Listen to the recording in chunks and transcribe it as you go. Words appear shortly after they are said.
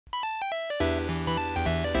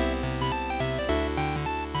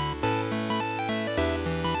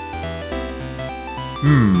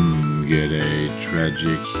G'day,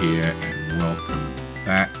 Tragic here, and welcome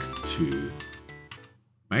back to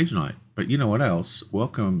Mage Night. But you know what else?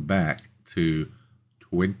 Welcome back to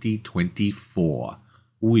 2024.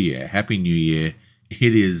 Oh yeah, Happy New Year.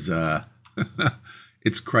 It is,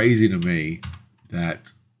 it's crazy to me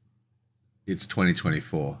that it's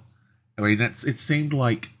 2024. I mean, it seemed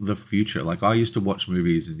like the future. Like, I used to watch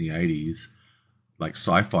movies in the 80s, like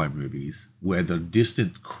sci-fi movies, where the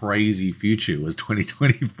distant, crazy future was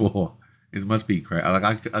 2024. It must be crazy. Like,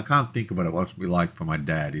 I can't think about it. What it would be like for my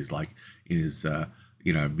dad. He's like in his, mid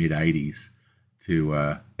 80s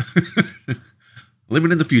to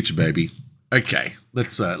living in the future, baby. Okay,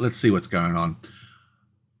 let's see what's going on.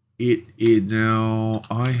 Now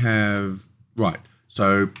I have right.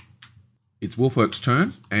 So it's Wolfhawk's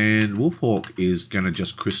turn, and Wolfhawk is going to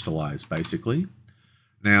just crystallize basically.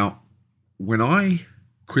 Now,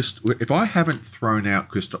 if I haven't thrown out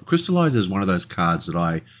crystallize is one of those cards that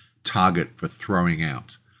I target for throwing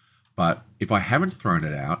out. But if I haven't thrown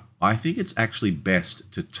it out, I think it's actually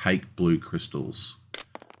best to take blue crystals,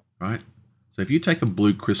 right? So if you take a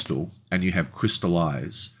blue crystal and you have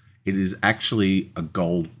crystallize, it is actually a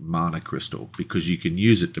gold mana crystal because you can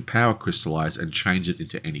use it to power crystallize and change it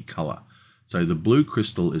into any color. So the blue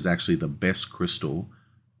crystal is actually the best crystal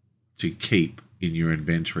to keep in your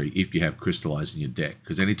inventory if you have crystallize in your deck,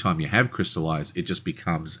 because anytime you have crystallize, it just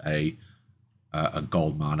becomes a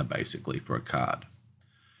gold mana basically for a card.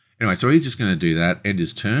 Anyway, so he's just going to do that, end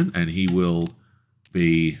his turn, and he will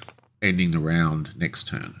be ending the round next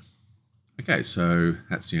turn. Okay, so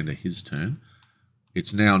that's the end of his turn.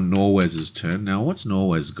 It's now Norwez's turn. Now, what's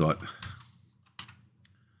Norwez got?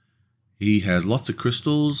 He has lots of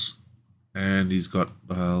crystals, and he's got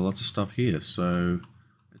lots of stuff here. So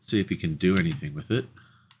let's see if he can do anything with it.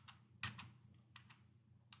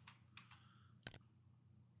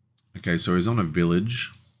 Okay, so he's on a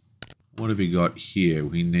village. What have we got here?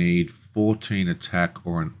 We need 14 attack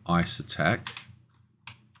or an ice attack.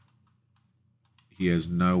 He has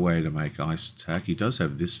no way to make ice attack. He does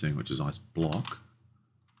have this thing, which is ice block.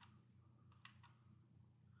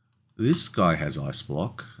 This guy has ice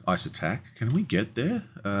block, ice attack. Can we get there?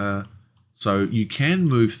 So you can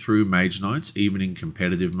move through Mage Knights even in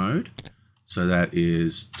competitive mode. So that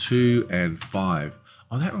is 2 and 5.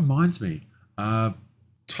 Oh, that reminds me.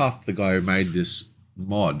 Tough, the guy who made this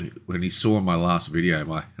mod, when he saw my last video,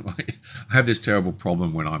 I have this terrible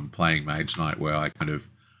problem when I'm playing Mage Knight where I kind of,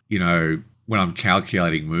 when I'm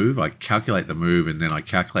calculating move, I calculate the move and then I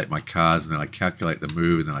calculate my cards and then I calculate the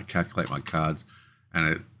move and then I calculate my cards,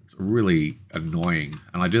 and it's really annoying.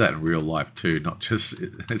 And I do that in real life too, not just,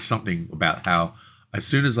 it's something about how as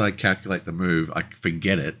soon as I calculate the move, I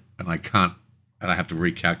forget it and I have to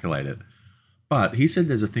recalculate it. But he said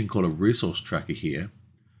there's a thing called a resource tracker here,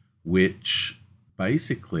 which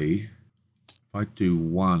basically, if I do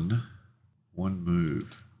one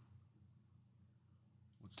move,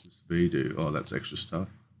 what's this V do? Oh, that's extra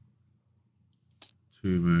stuff.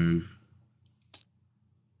 2 move.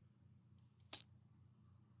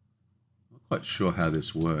 Not quite sure how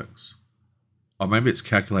this works. Oh, maybe it's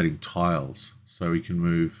calculating tiles, so we can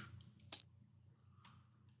move.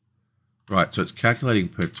 Right, so it's calculating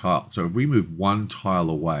per tile. So if we move 1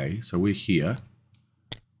 tile away, so we're here.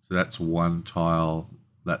 So that's 1 tile,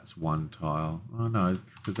 that's 1 tile. Oh no,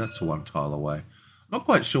 because that's 1 tile away. I'm not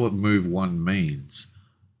quite sure what move 1 means.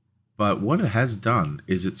 But what it has done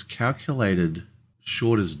is it's calculated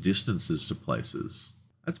shortest distances to places.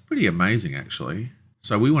 That's pretty amazing actually.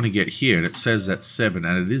 So we want to get here and it says that's 7,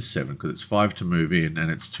 and it is 7 because it's 5 to move in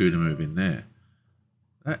and it's 2 to move in there.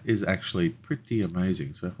 That is actually pretty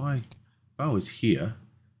amazing. So if I was here,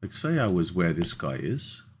 like say I was where this guy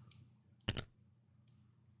is.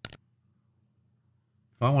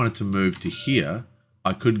 If I wanted to move to here,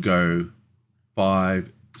 I could go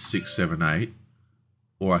 5, 6, 7, 8,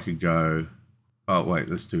 or I could go, oh wait,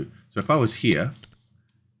 let's do it. So if I was here,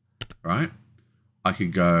 right, I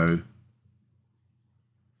could go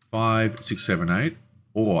 5, 6, 7, 8,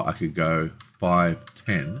 or I could go 5,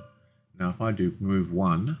 10. Now if I do move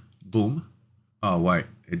 1, boom. Oh wait,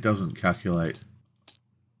 it doesn't calculate.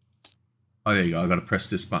 Oh, there you go. I've got to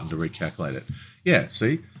press this button to recalculate it. Yeah,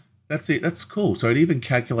 see? That's it. That's cool. So it even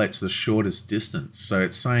calculates the shortest distance. So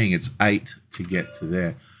it's saying it's 8 to get to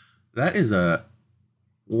there. That is a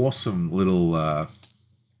awesome little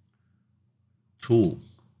tool.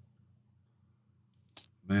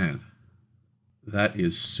 Man, that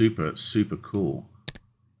is super, super cool.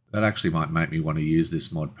 That actually might make me want to use this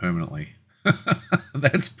mod permanently.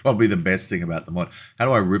 That's probably the best thing about the mod. How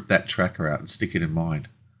do I rip that tracker out and stick it in mine?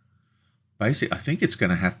 Basically, I think it's going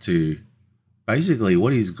to have to basically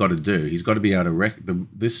what he's got to do, he's got to be able to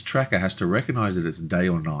this tracker has to recognize that it's day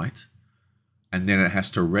or night, and then it has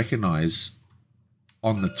to recognize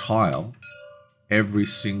on the tile every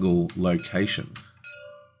single location.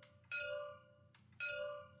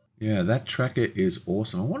 Yeah, that tracker is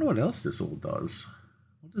awesome. I wonder what else this all does.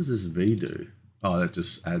 What does this V do? Oh, that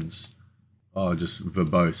just adds, oh, just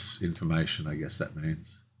verbose information, I guess that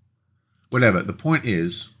means. Whatever, the point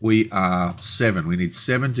is, we are 7. We need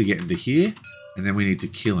 7 to get into here, and then we need to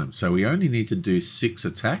kill him. So we only need to do 6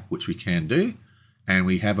 attack, which we can do, and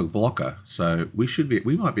we have a blocker. So we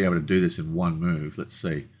might be able to do this in one move. Let's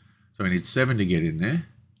see. So we need 7 to get in there.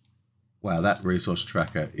 Wow, that resource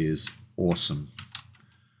tracker is awesome.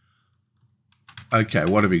 Okay,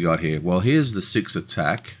 what have we got here? Well, here's the 6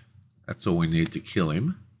 attack. That's all we need to kill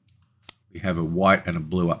him. We have a white and a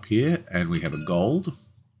blue up here, and we have a gold.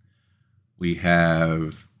 We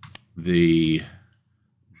have the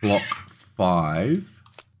block 5.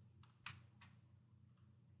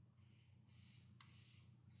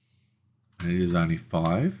 And it is only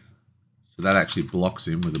 5. So that actually blocks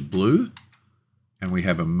him with a blue. And we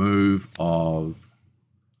have a move of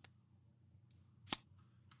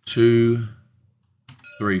 2,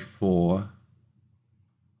 3, 4.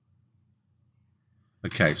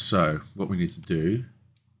 Okay, so what we need to do,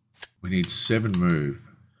 we need 7 move.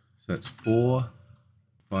 So that's 4,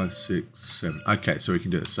 5, 6, 7. Okay, so we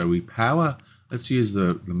can do this. So we power, let's use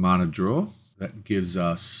the mana draw. That gives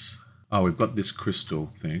us, oh, we've got this crystal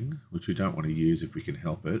thing, which we don't want to use if we can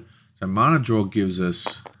help it. So mana draw gives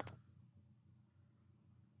us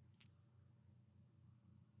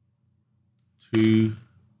a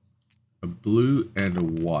blue and a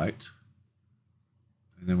white,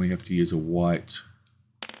 and then we have to use a white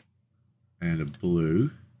and a blue,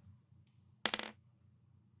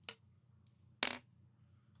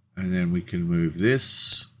 and then we can move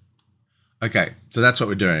this. Okay, so that's what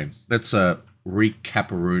we're doing. Let's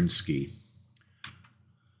recap-a-roonski.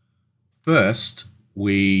 First,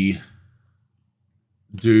 we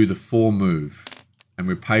do the 4 move, and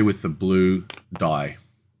we pay with the blue die,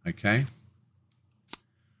 okay?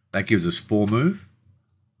 That gives us 4 move.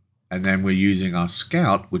 And then we're using our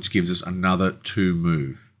scout, which gives us another 2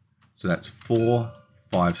 move. So that's 4,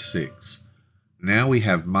 5, 6. Now we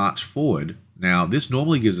have march forward. Now this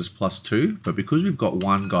normally gives us +2, but because we've got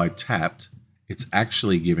one guy tapped, it's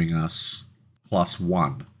actually giving us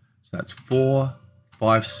 +1. So that's 4,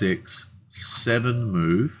 5, 6, 7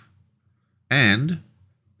 move. And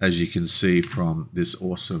as you can see from this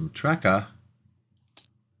awesome tracker,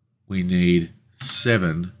 we need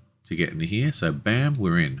 7 to get into here. So bam,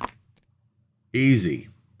 we're in. Easy.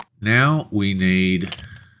 Now we need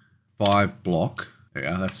 5 block.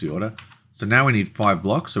 Yeah, that's the order. So now we need 5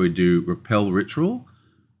 blocks. So we do Repel Ritual.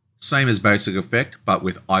 Same as basic effect, but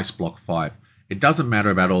with Ice Block 5. It doesn't matter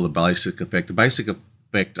about all the basic effect. The basic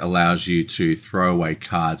effect allows you to throw away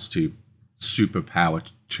cards to superpower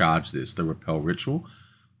charge this, the Repel Ritual.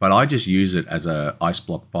 But I just use it as a Ice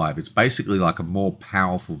Block 5. It's basically like a more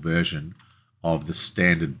powerful version of the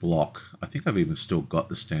standard block. I think I've even still got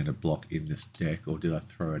the standard block in this deck, or did I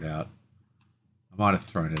throw it out? I might have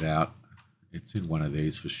thrown it out. It's in one of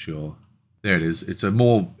these for sure. There it is. It's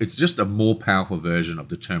just a more powerful version of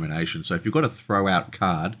Determination. So if you've got a throw out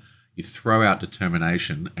card, you throw out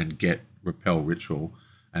Determination and get Repel Ritual,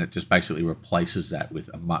 and it just basically replaces that with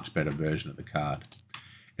a much better version of the card.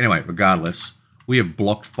 Anyway, regardless, we have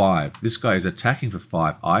blocked 5. This guy is attacking for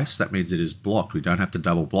 5 ice. That means it is blocked. We don't have to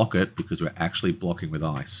double block it because we're actually blocking with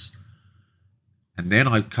ice. And then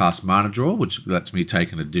I cast Mana Draw, which lets me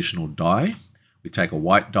take an additional die. We take a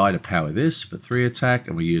white die to power this for 3 attack,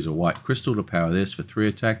 and we use a white crystal to power this for 3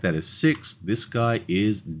 attack. That is 6. This guy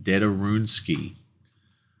is Dead-a-Roonski.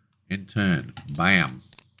 In turn. Bam.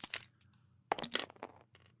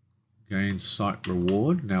 Gain Sight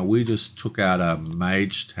Reward. Now we just took out a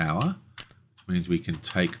Mage Tower, which means we can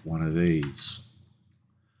take one of these.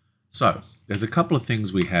 So, there's a couple of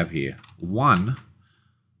things we have here. One,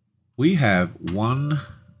 we have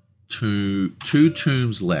two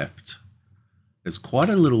tombs left. There's quite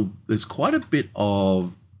a bit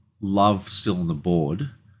of love still on the board.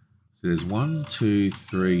 So there's 1, 2,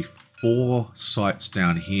 3, 4 sites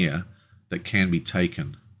down here that can be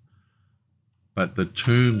taken. But the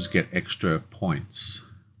tombs get extra points.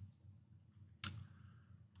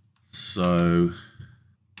 So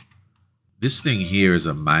this thing here is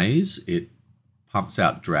a maze. It pumps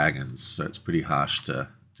out dragons, so it's pretty harsh to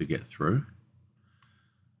get through.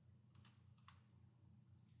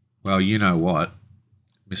 Well, you know what,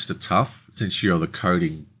 Mr. Tough, since you're the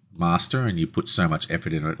coding master and you put so much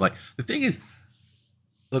effort into it. Like, the thing is,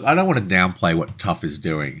 look, I don't want to downplay what Tough is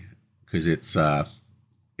doing, because it's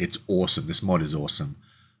awesome. This mod is awesome.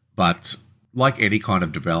 But like any kind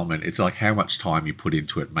of development, it's like how much time you put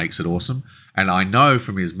into it makes it awesome. And I know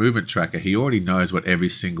from his movement tracker, he already knows what every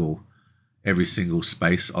single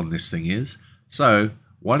space on this thing is. So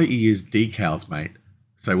why don't you use decals, mate?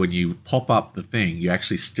 So when you pop up the thing, you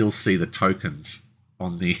actually still see the tokens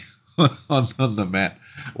on the on the map,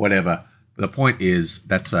 whatever. But the point is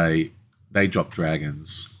they drop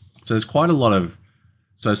dragons. So there's quite a lot of,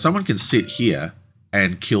 so someone can sit here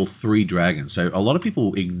and kill 3 dragons. So a lot of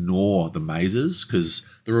people ignore the mazes because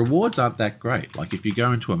the rewards aren't that great. Like if you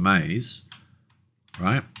go into a maze,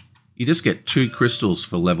 right, you just get 2 crystals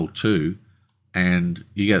for level 2 and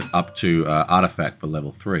you get up to artifact for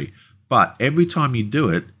level 3. But every time you do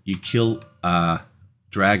it, you kill a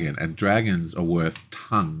dragon, and dragons are worth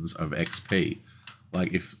tons of XP.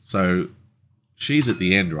 Like if, so she's at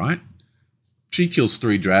the end, right? She kills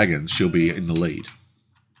 3 dragons, she'll be in the lead.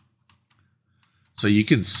 So you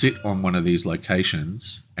can sit on one of these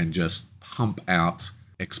locations and just pump out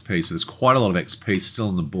XP. So there's quite a lot of XP still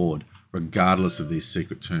on the board, regardless of these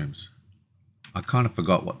secret tombs. I kind of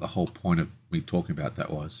forgot what the whole point of me talking about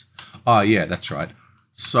that was. Oh, yeah, that's right.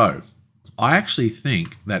 So I actually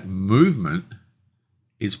think that movement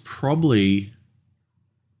is probably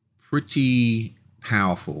pretty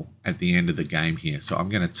powerful at the end of the game here. So I'm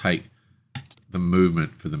going to take the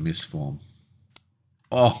movement for the misform.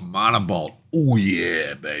 Oh, Mana Bolt. Oh,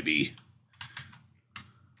 yeah, baby.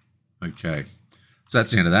 Okay. So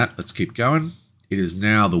that's the end of that. Let's keep going. It is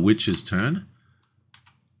now the witch's turn.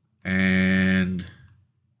 And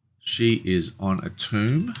she is on a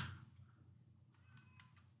tomb.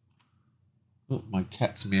 Oh, my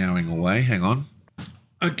cat's meowing away. Hang on.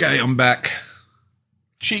 Okay, I'm back.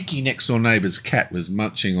 Cheeky next door neighbor's cat was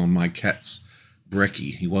munching on my cat's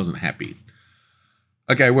brekkie. He wasn't happy.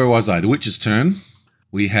 Okay, where was I? The witch's turn.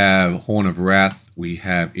 We have Horn of Wrath. We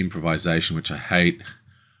have Improvisation, which I hate.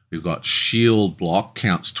 We've got Shield Block,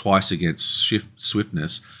 counts twice against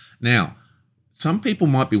Swiftness. Now, some people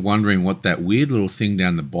might be wondering what that weird little thing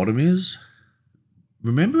down the bottom is.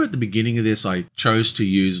 Remember at the beginning of this, I chose to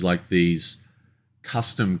use like these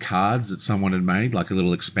custom cards that someone had made, like a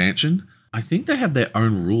little expansion. I think they have their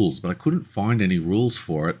own rules, but I couldn't find any rules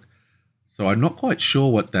for it. So I'm not quite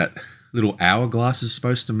sure what that little hourglass is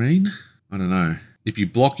supposed to mean. I don't know. If you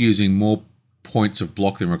block using more points of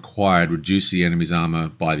block than required, reduce the enemy's armor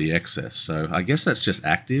by the excess. So I guess that's just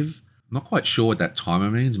active. I'm not quite sure what that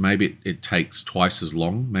timer means. Maybe it takes twice as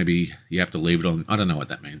long. Maybe you have to leave it on. I don't know what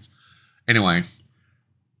that means. Anyway,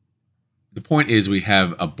 the point is we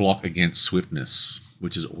have a block against Swiftness,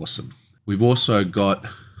 which is awesome. We've also got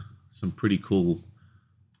some pretty cool...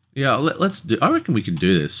 Yeah, let's do... I reckon we can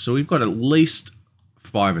do this. So we've got at least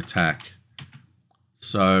 5 attack.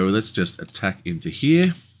 So let's just attack into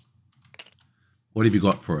here. What have you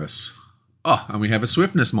got for us? Oh, and we have a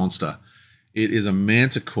Swiftness monster. It is a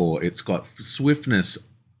Manticore. It's got Swiftness,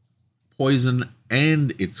 Poison,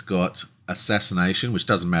 and it's got Assassination, which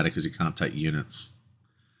doesn't matter because you can't take units.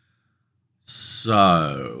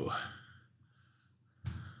 So,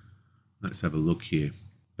 let's have a look here.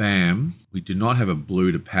 Bam. We do not have a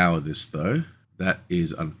blue to power this, though. That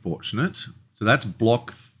is unfortunate. So that's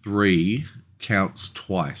block 3. Counts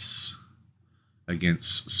twice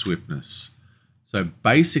against Swiftness. So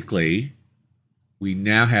basically, we've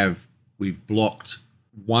blocked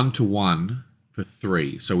 1-1 for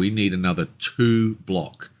 3. So we need another 2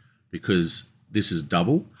 block because this is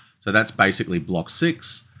double. So that's basically block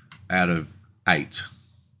 6 out of 8. So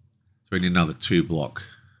we need another 2 block.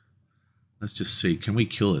 Let's just see. Can we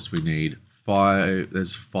kill this? We need 5.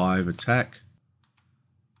 There's 5 attack.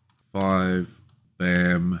 5.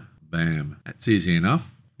 Bam. Bam. That's easy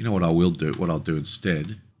enough. You know what I will do? What I'll do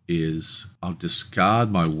instead is I'll discard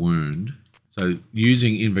my wound. So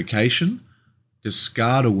using Invocation,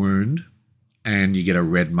 discard a wound, and you get a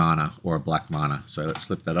red mana or a black mana. So let's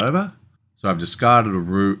flip that over. So I've discarded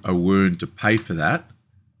a wound to pay for that.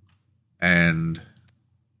 And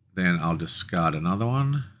then I'll discard another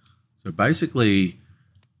one. So basically,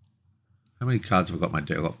 how many cards have I got in my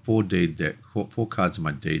deck? I've got 4 cards in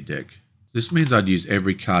my D deck. This means I'd use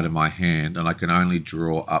every card in my hand, and I can only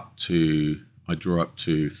draw up to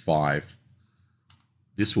 5.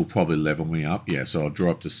 This will probably level me up. Yeah, so I'll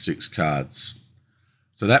draw up to 6 cards.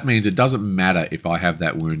 So that means it doesn't matter if I have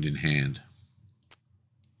that wound in hand.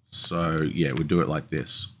 So yeah, we'll do it like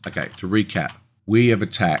this. Okay, to recap, we have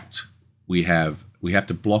attacked. We have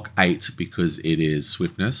to block 8 because it is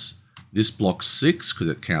Swiftness. This blocks 6 because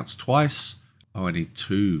it counts twice. Oh, I need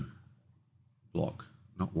 2 block,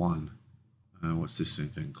 not 1. What's this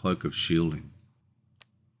thing? Cloak of Shielding.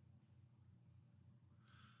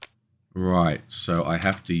 Right, so I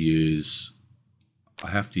have to use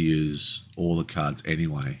all the cards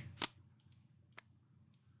anyway.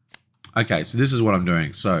 Okay, so this is what I'm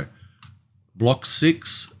doing. So block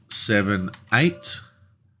 6, 7, 8.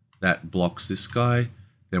 That blocks this guy.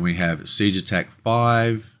 Then we have siege attack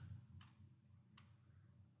 5.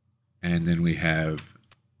 And then we have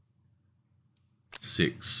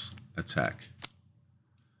 6 attack.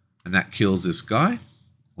 And that kills this guy.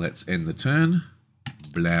 Let's end the turn.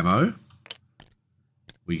 Blammo.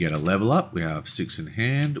 We get a level up. We have 6 in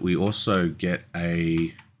hand. We also get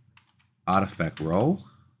a artifact roll.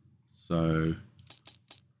 So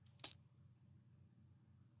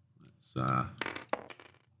let's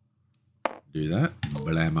do that.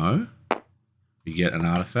 Blammo. We get an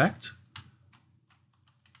artifact.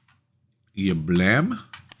 You blam.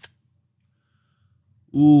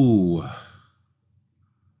 Ooh.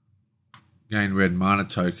 Gain red mana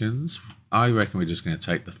tokens. I reckon we're just going to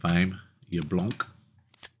take the fame. You blonk.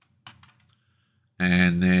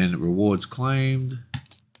 And then rewards claimed.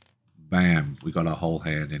 Bam. We got a whole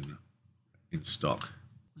hand in stock.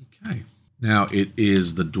 Okay. Now it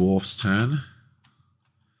is the dwarf's turn.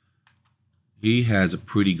 He has a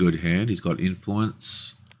pretty good hand. He's got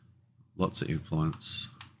influence. Lots of influence.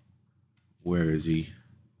 Where is he?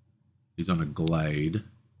 He's on a glade.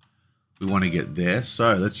 We want to get there.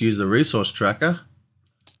 So let's use the resource tracker.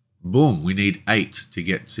 Boom. We need 8 to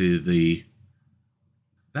get to the...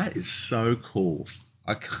 That is so cool.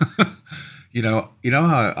 You know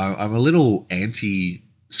how I'm a little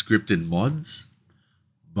anti-scripted mods,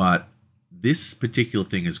 but this particular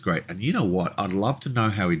thing is great. And you know what? I'd love to know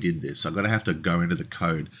how he did this. I'm going to have to go into the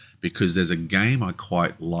code because there's a game I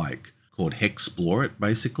quite like called Hexplore It,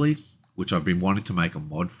 basically, which I've been wanting to make a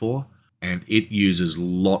mod for. And it uses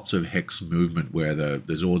lots of hex movement where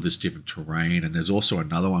there's all this different terrain. And there's also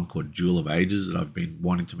another one called Jewel of Ages that I've been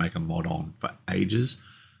wanting to make a mod on for ages.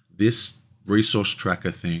 This resource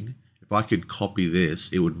tracker thing, if I could copy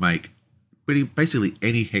this, it would make basically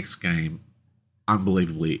any hex game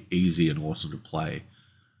unbelievably easy and awesome to play.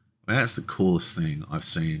 I mean, that's the coolest thing I've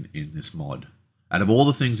seen in this mod. Out of all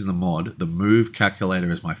the things in the mod, the move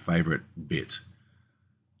calculator is my favorite bit.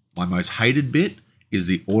 My most hated bit is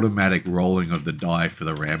the automatic rolling of the die for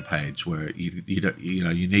the rampage, where you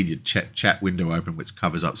need your chat window open, which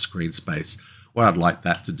covers up screen space. What I'd like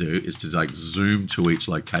that to do is to like zoom to each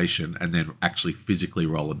location and then actually physically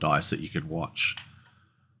roll a dice that you can watch.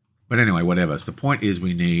 But anyway, whatever. So the point is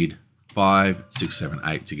we need 5, 6, 7,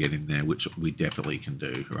 8 to get in there, which we definitely can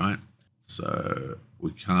do, right? So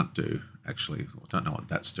we can't do, actually, I don't know what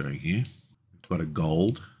that's doing here. We've got a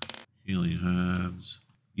gold, healing herbs.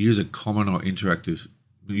 Use a common or interactive,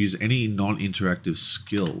 use any non-interactive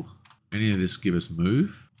skill. Any of this give us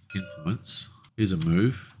move, influence. Here's a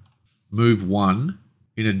move. Move 1.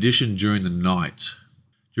 In addition, during the night.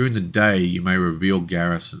 During the day, you may reveal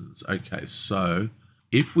garrisons. Okay, so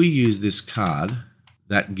if we use this card,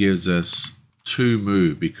 that gives us 2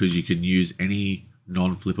 move because you can use any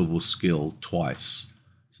non-flippable skill twice.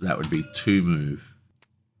 So that would be 2 move,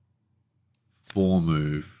 4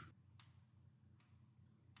 move.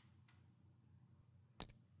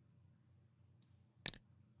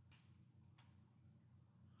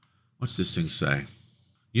 What's this thing say?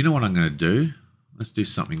 You know what I'm going to do? Let's do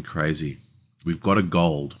something crazy. We've got a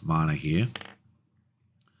gold mana here.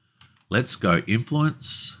 Let's go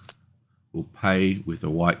influence. We'll pay with a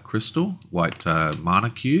white crystal, white mana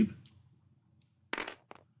cube.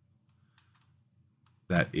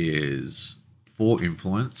 That is 4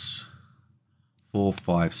 influence, 4,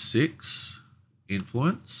 5, 6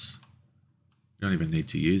 influence. You don't even need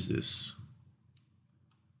to use this.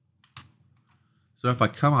 So if I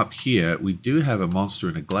come up here, we do have a monster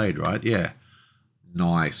in a glade, right? Yeah.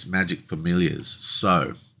 Nice. Magic familiars.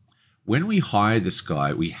 So when we hire this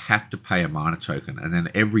guy, we have to pay a mana token. And then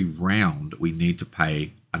every round, we need to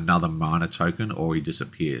pay another mana token or he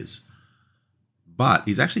disappears. But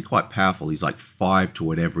he's actually quite powerful. He's like 5 to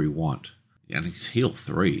whatever you want. And he's heal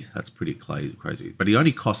 3. That's pretty crazy. But he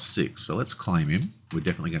only costs 6. So let's claim him. We're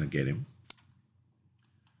definitely going to get him.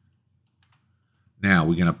 Now,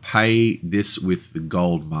 we're going to pay this with the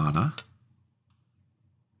gold mana.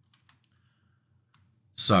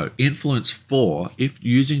 So, influence 4, if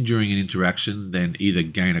using during an interaction, then either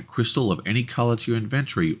gain a crystal of any color to your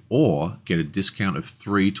inventory or get a discount of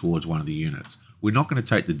 3 towards one of the units. We're not going to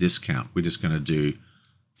take the discount. We're just going to do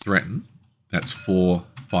threaten. That's 4,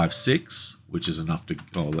 5, 6, which is enough to...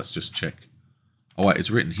 Oh, let's just check. Oh, wait,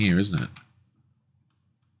 it's written here, isn't it?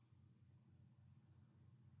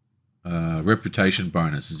 Reputation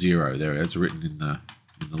bonus 0. There, it's written in the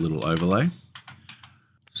little overlay.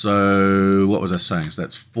 So what was I saying? So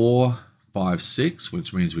that's 4, 5, 6,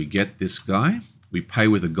 which means we get this guy. We pay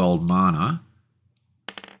with a gold mana.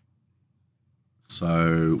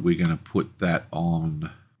 So we're going to put that on.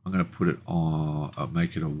 I'm going to put it on. I'll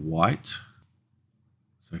make it a white.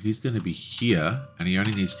 So he's going to be here, and he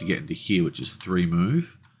only needs to get into here, which is 3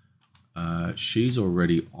 move. She's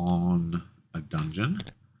already on a dungeon,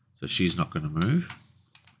 so she's not going to move.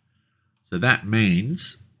 So that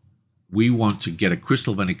means we want to get a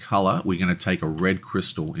crystal of any color. We're going to take a red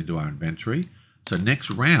crystal into our inventory. So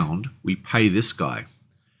next round, we pay this guy,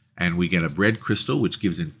 and we get a red crystal, which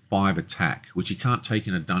gives him 5 attack, which he can't take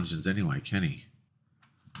into dungeons anyway, can he?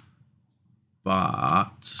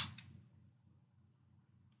 But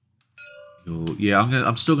yeah,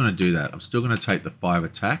 I'm still going to do that. I'm still going to take the 5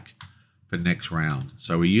 attack for next round.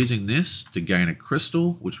 So we're using this to gain a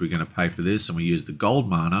crystal, which we're going to pay for this, and we use the gold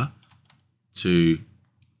mana to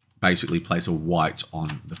basically place a white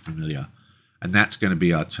on the familiar. And that's going to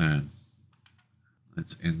be our turn.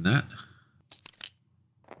 Let's end that.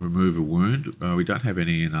 Remove a wound. We don't have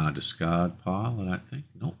any in our discard pile, I don't think.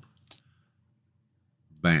 Nope.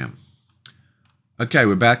 Bam. Okay,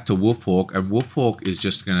 we're back to Wolfhawk, and Wolfhawk is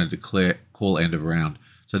just going to call end of round.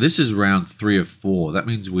 So this is round 3 of 4. That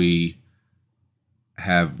means we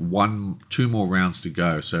have 2 more rounds to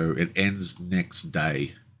go, so it ends next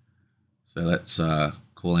day. So let's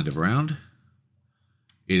call end of round.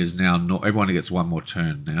 It is now, everyone gets 1 more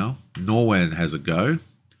turn now. Norwen has a go.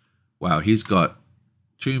 Wow, he's got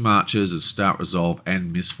 2 marches, a start resolve,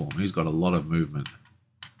 and misform. He's got a lot of movement.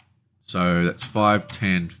 So that's 5,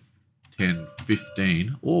 10, 10,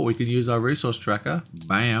 15. Or we can use our resource tracker.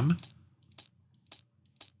 Bam.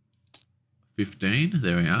 15,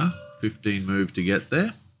 there we are. 15 move to get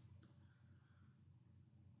there.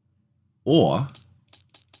 Or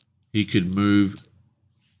he could move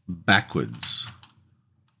backwards.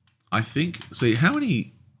 I think, see, how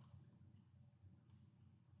many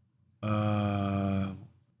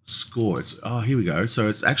scores? Oh, here we go. So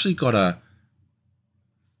it's actually got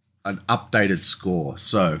an updated score.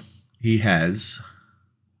 So he has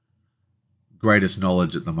greatest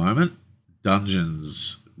knowledge at the moment.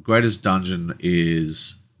 Dungeons, greatest dungeon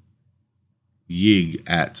is Yig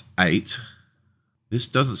at 8. This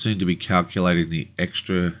doesn't seem to be calculating the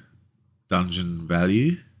extra dungeon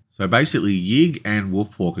value. So basically Yig and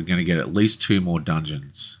Wolfhawk are going to get at least 2 more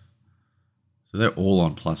dungeons. So they're all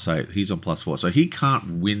on +8. He's on +4. So he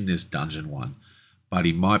can't win this dungeon one, but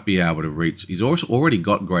he might be able to reach. He's also already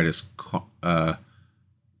got greatest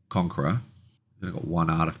conqueror. He's got 1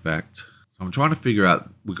 artifact. So I'm trying to figure out,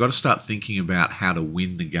 we've got to start thinking about how to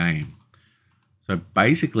win the game. So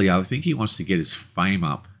basically, I think he wants to get his fame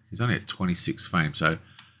up. He's only at 26 fame. So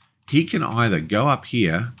he can either go up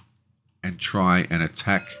here and try and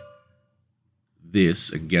attack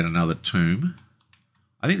this and get another tomb.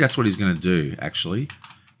 I think that's what he's going to do, actually.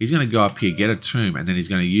 He's going to go up here, get a tomb, and then he's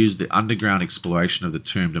going to use the underground exploration of the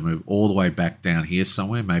tomb to move all the way back down here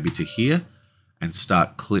somewhere, maybe to here, and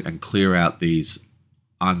start clear out these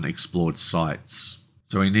unexplored sites.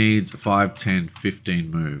 So he needs 5, 10,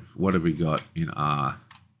 15 move. What have we got in our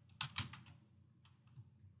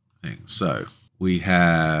thing? So we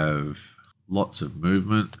have lots of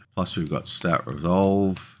movement, plus we've got start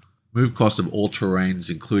resolve. Move cost of all terrains,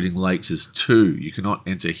 including lakes, is 2. You cannot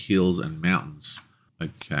enter hills and mountains.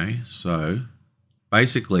 Okay, so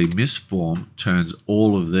basically misform turns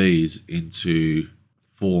all of these into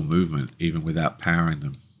 4 movement, even without powering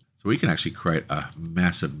them. So we can actually create a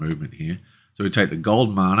massive movement here. So we take the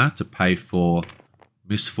gold mana to pay for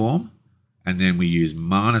misform, and then we use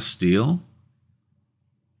mana steal.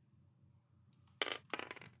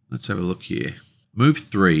 Let's have a look here. Move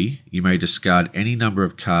 3, you may discard any number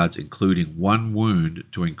of cards, including 1 wound,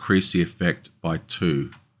 to increase the effect by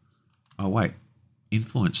 2. Oh, wait.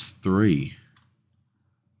 Influence 3.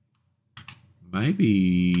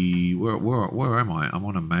 Maybe... Where am I? I'm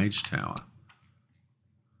on a mage tower.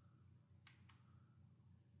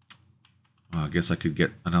 Oh, I guess I could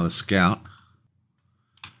get another scout.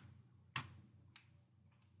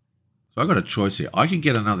 So I've got a choice here. I can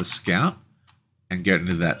get another scout and get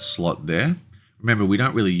into that slot there. Remember, we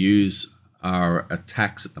don't really use our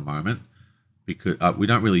attacks at the moment because we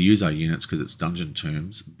don't really use our units because it's dungeon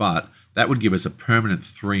tombs, but that would give us a permanent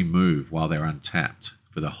 3 move while they're untapped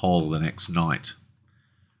for the whole of the next night.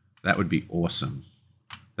 That would be awesome.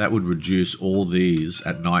 That would reduce all these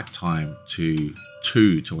at night time to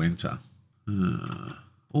 2 to enter.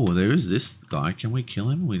 Oh, there is this guy. Can we kill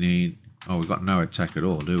him? We need... Oh, we've got no attack at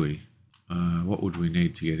all, do we? What would we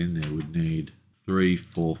need to get in there? We'd need 3,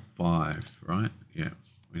 4, 5, right? Yeah,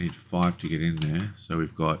 we need 5 to get in there. So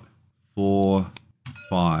we've got 4,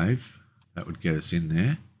 5. That would get us in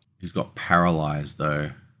there. He's got paralyzed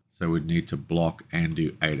though. So we'd need to block and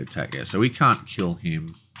do 8 attack. Yeah, so we can't kill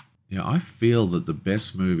him. Yeah, I feel that the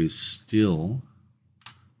best move is still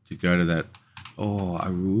to go to that. Oh, I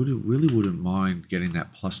really wouldn't mind getting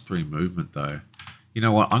that +3 movement though. You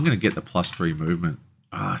know what? I'm going to get the +3 movement.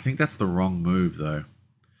 I think that's the wrong move though.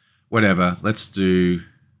 Whatever. Let's do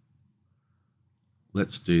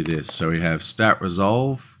this. So we have stat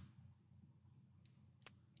resolve.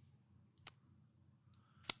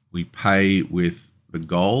 We pay with the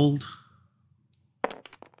gold.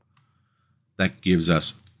 That gives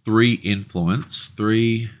us 3 influence.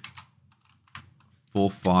 3,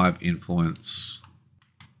 4, 5 influence.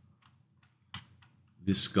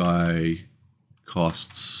 This guy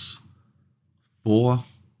costs 4.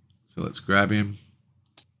 So let's grab him.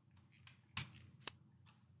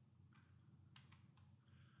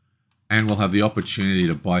 And we'll have the opportunity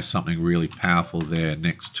to buy something really powerful there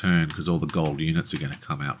next turn because all the gold units are going to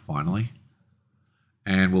come out finally.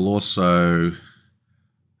 And we'll also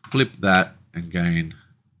flip that and gain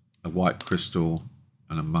a white crystal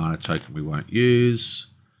and a mana token we won't use.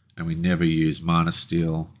 And we never use mana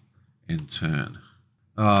steal in turn.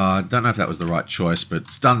 I don't know if that was the right choice, but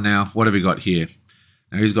it's done now. What have we got here?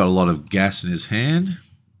 Now he's got a lot of gas in his hand.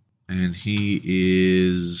 And he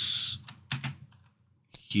is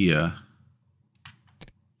here.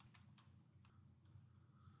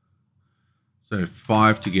 So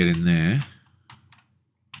 5 to get in there.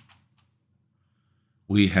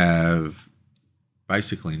 We have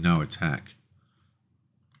basically no attack.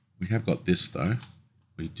 We have got this though.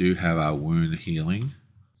 We do have our wound healing.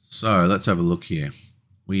 So let's have a look here.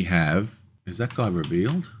 We have, is that guy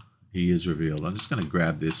revealed? He is revealed. I'm just going to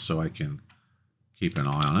grab this so I can keep an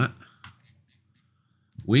eye on it.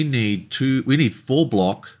 We need 4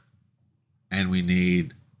 block and we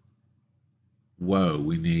need,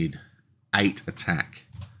 we need 8 attack.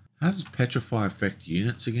 How does Petrify affect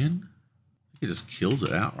units again? It just kills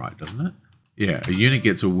it outright, doesn't it? Yeah, a unit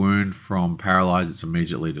gets a wound from paralyzed, it's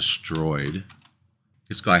immediately destroyed.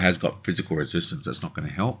 This guy has got physical resistance, that's not going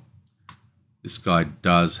to help. This guy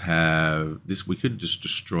does have this. We could just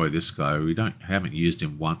destroy this guy. We haven't used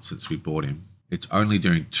him once since we bought him. It's only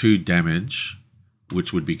doing 2 damage,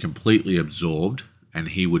 which would be completely absorbed, and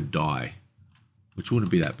he would die. Which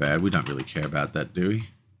wouldn't be that bad. We don't really care about that, do we?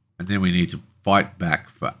 And then we need to fight back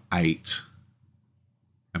for 8.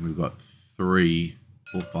 And we've got 3,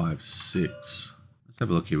 4, 5, 6. Let's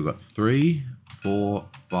have a look here. We've got 3, 4,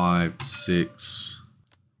 5, 6,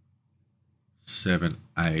 7,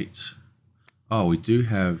 8. Oh, we do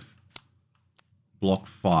have block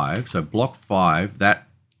 5. So block 5, that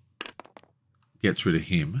gets rid of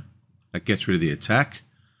him. That gets rid of the attack.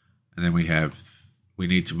 And then we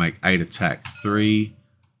need to make 8 attack. 3,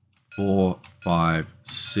 4, 5,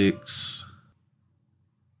 6,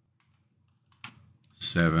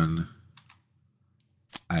 7,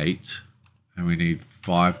 8. And we need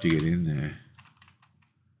 5 to get in there.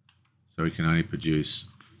 So we can only produce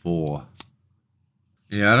 4.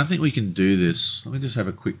 Yeah, I don't think we can do this. Let me just have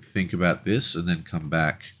a quick think about this and then come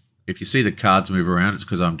back. If you see the cards move around, it's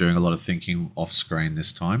because I'm doing a lot of thinking off screen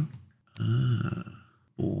this time.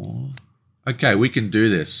 4. Okay, we can do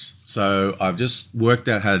this. So I've just worked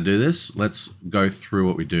out how to do this. Let's go through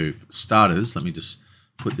what we do. For starters, let me just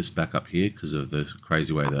put this back up here because of the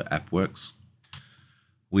crazy way the app works.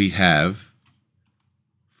 We have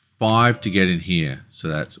 5 to get in here. So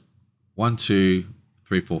that's 1, 2,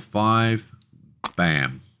 3, 4, 5.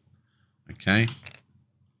 Bam. Okay.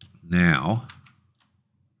 Now,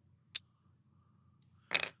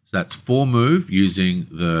 so that's 4 move using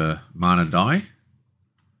the mana die,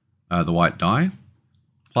 the white die,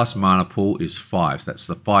 plus mana pool is 5. So that's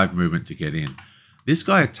the 5 movement to get in. This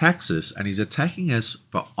guy attacks us, and he's attacking us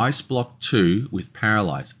for Ice Block 2 with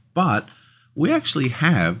Paralyze. But we actually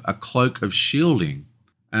have a Cloak of Shielding.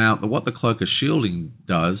 Now, what the Cloak of Shielding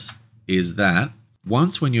does is that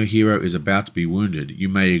once when your hero is about to be wounded, you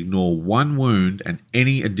may ignore 1 wound and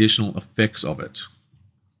any additional effects of it.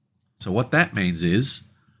 So what that means is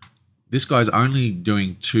this guy's only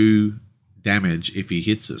doing 2 damage if he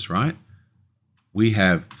hits us, right? We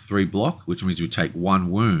have 3 block, which means we take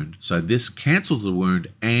 1 wound. So this cancels the wound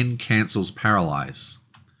and cancels paralyze.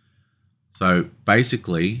 So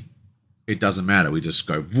basically, it doesn't matter. We just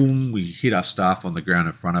go boom, we hit our staff on the ground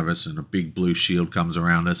in front of us and a big blue shield comes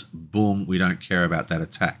around us. Boom, we don't care about that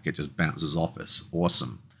attack. It just bounces off us.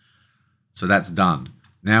 Awesome. So that's done.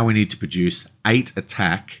 Now we need to produce 8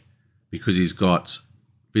 attack because he's got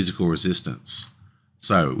physical resistance.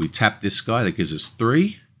 So we tap this guy, that gives us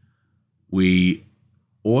 3. We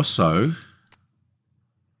also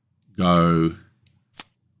go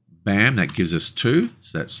Bam, that gives us 2.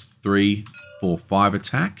 So that's 3, 4, 5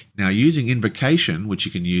 attack. Now using Invocation, which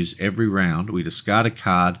you can use every round, we discard a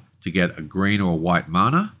card to get a green or a white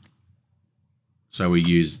mana. So we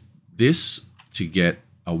use this to get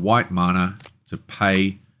a white mana to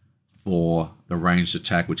pay for the ranged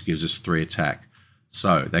attack, which gives us 3 attack.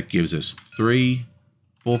 So that gives us 3,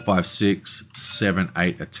 4, 5, 6, 7,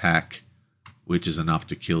 8 attack, which is enough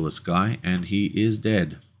to kill this guy, and he is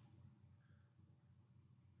dead.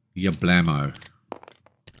 Yablamo.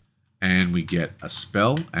 And we get a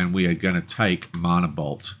spell, and we are going to take Mana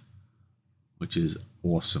Bolt, which is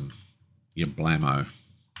awesome. Yablamo.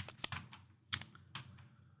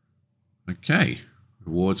 Okay.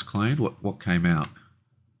 Rewards claimed. What came out?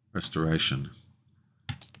 Restoration.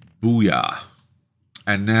 Booyah.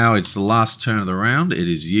 And now it's the last turn of the round. It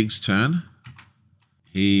is Yig's turn.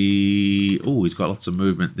 He's got lots of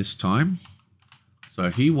movement this time. So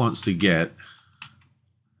he wants to get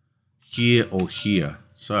here or here.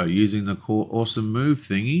 So using the awesome move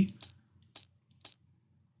thingy,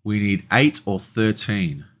 we need 8 or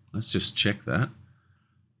 13. Let's just check that.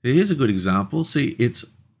 Here's a good example. See,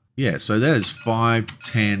 so that is 5,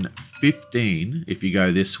 10, 15 if you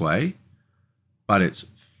go this way. But it's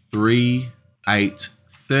 3, 8,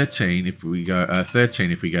 13 if we go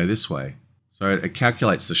 13 if we go this way. So it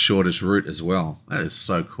calculates the shortest route as well. That is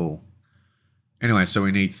so cool. Anyway, so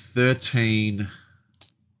we need 13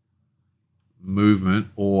 movement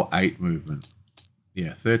or 8 movement.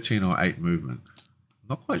 Yeah, 13 or 8 movement. I'm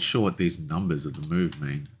not quite sure what these numbers of the move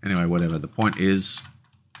mean. Anyway, whatever. The point is,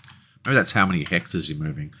 maybe that's how many hexes you're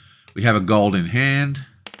moving. We have a gold in hand.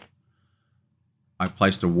 I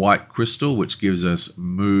placed a white crystal, which gives us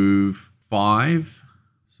move 5.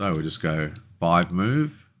 So we'll just go 5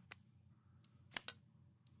 move.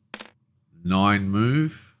 9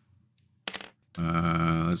 move.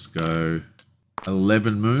 Let's go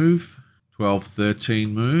 11 move. 12,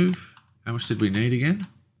 13 move. How much did we need again?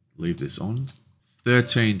 Leave this on.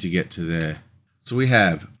 13 to get to there. So we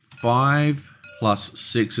have 5 plus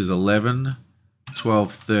 6 is 11.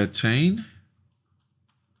 12, 13.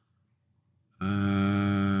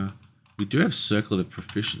 We do have Circlet of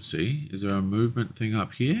Proficiency. Is there a movement thing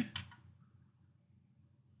up here?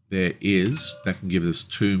 There is. That can give us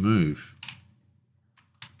 2 move.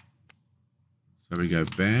 So we go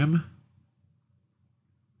bam.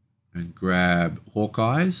 And grab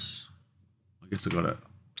Hawkeyes. I guess I've got to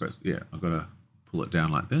press, I've got to pull it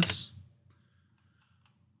down like this.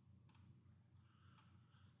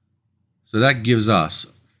 So that gives us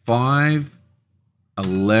 5,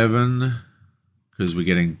 11, because we're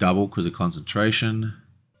getting double because of concentration,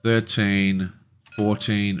 13,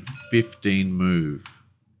 14, 15 move.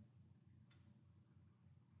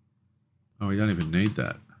 Oh, we don't even need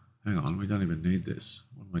that. Hang on, we don't even need this.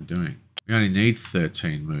 What am I doing? We only need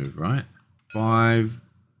 13 move, right? 5.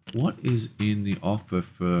 What is in the offer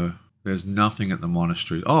for... There's nothing at the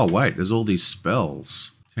monastery. Oh, wait, there's all these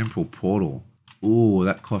spells. Temporal Portal. Ooh,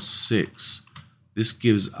 that costs 6. This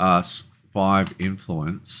gives us 5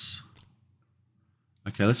 influence.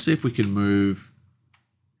 Okay, let's see if we can move...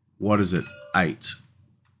 What is it? 8.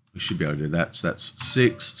 We should be able to do that. So that's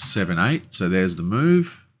 6, 7, 8. So there's the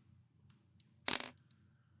move.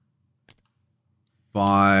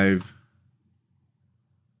 5...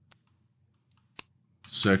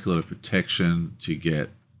 Circlet of Protection to get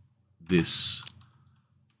this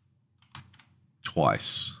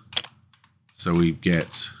twice. So we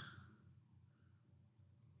get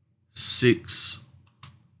 6.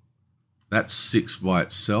 That's 6 by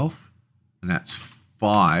itself. And that's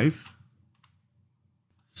 5.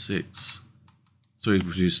 6. So we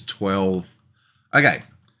produce 12. Okay.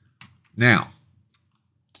 Now,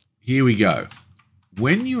 here we go.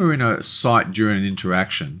 When you are in a site during an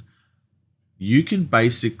interaction, you can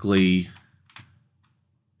basically,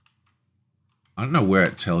 I don't know where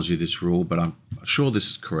it tells you this rule, but I'm sure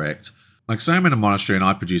this is correct. Like say I'm in a monastery and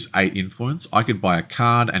I produce 8 influence, I could buy a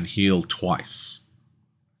card and heal twice.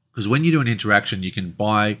 Because when you do an interaction, you can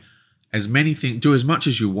buy as many things, do as much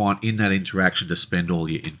as you want in that interaction to spend all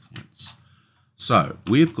your influence. So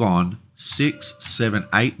we've gone 6, 7,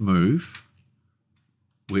 8 move,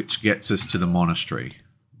 which gets us to the monastery.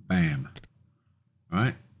 Bam.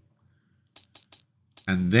 Right?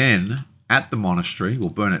 And then at the monastery, we'll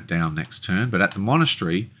burn it down next turn, but at the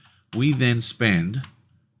monastery, we then spend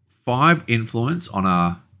 5 influence on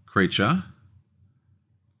our creature,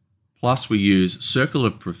 plus we use Circle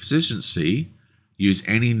of Proficiency, use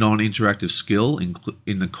any non-interactive skill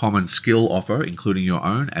in the common skill offer, including your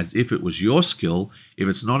own, as if it was your skill. If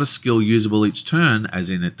it's not a skill usable each turn, as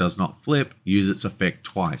in it does not flip, use its effect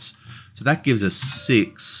twice. So that gives us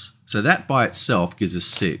 6 So that by itself gives us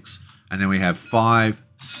 6. And then we have 5,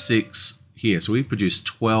 6 here. So we've produced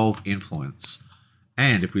 12 influence.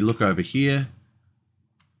 And if we look over here,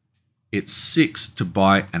 it's 6 to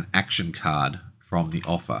buy an action card from the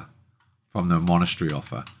offer, from the monastery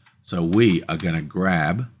offer. So we are going to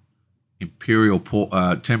grab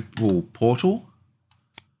Temple Portal.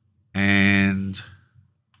 And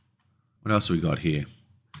what else have we got here?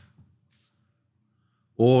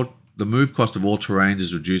 Or the move cost of all terrains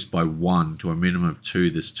is reduced by 1 to a minimum of 2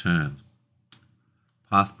 this turn.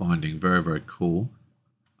 Pathfinding, very, very cool.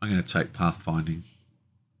 I'm going to take Pathfinding.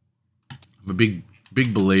 I'm a big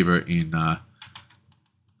believer in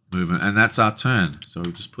movement, and that's our turn. So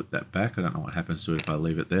we'll just put that back. I don't know what happens to it if I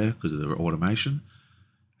leave it there because of the automation.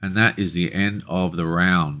 And that is the end of the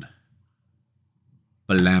round.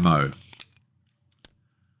 Blammo.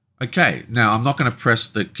 Okay, now I'm not going to press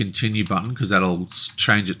the continue button because that'll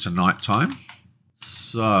change it to nighttime.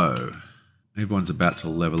 So everyone's about to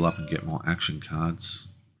level up and get more action cards.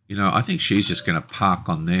 You know, I think she's just going to park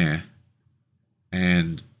on there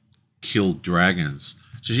and kill dragons.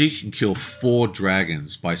 So she can kill 4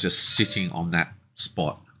 dragons by just sitting on that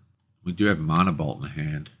spot. We do have Mana Bolt in the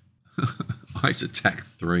hand. Ice Attack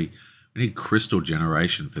 3. We need Crystal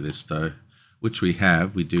Generation for this though, which we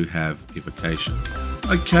have. We do have Evocation.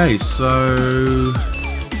 Okay, so,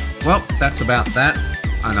 well, that's about that.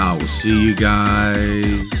 And I will see you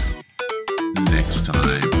guys next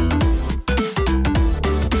time.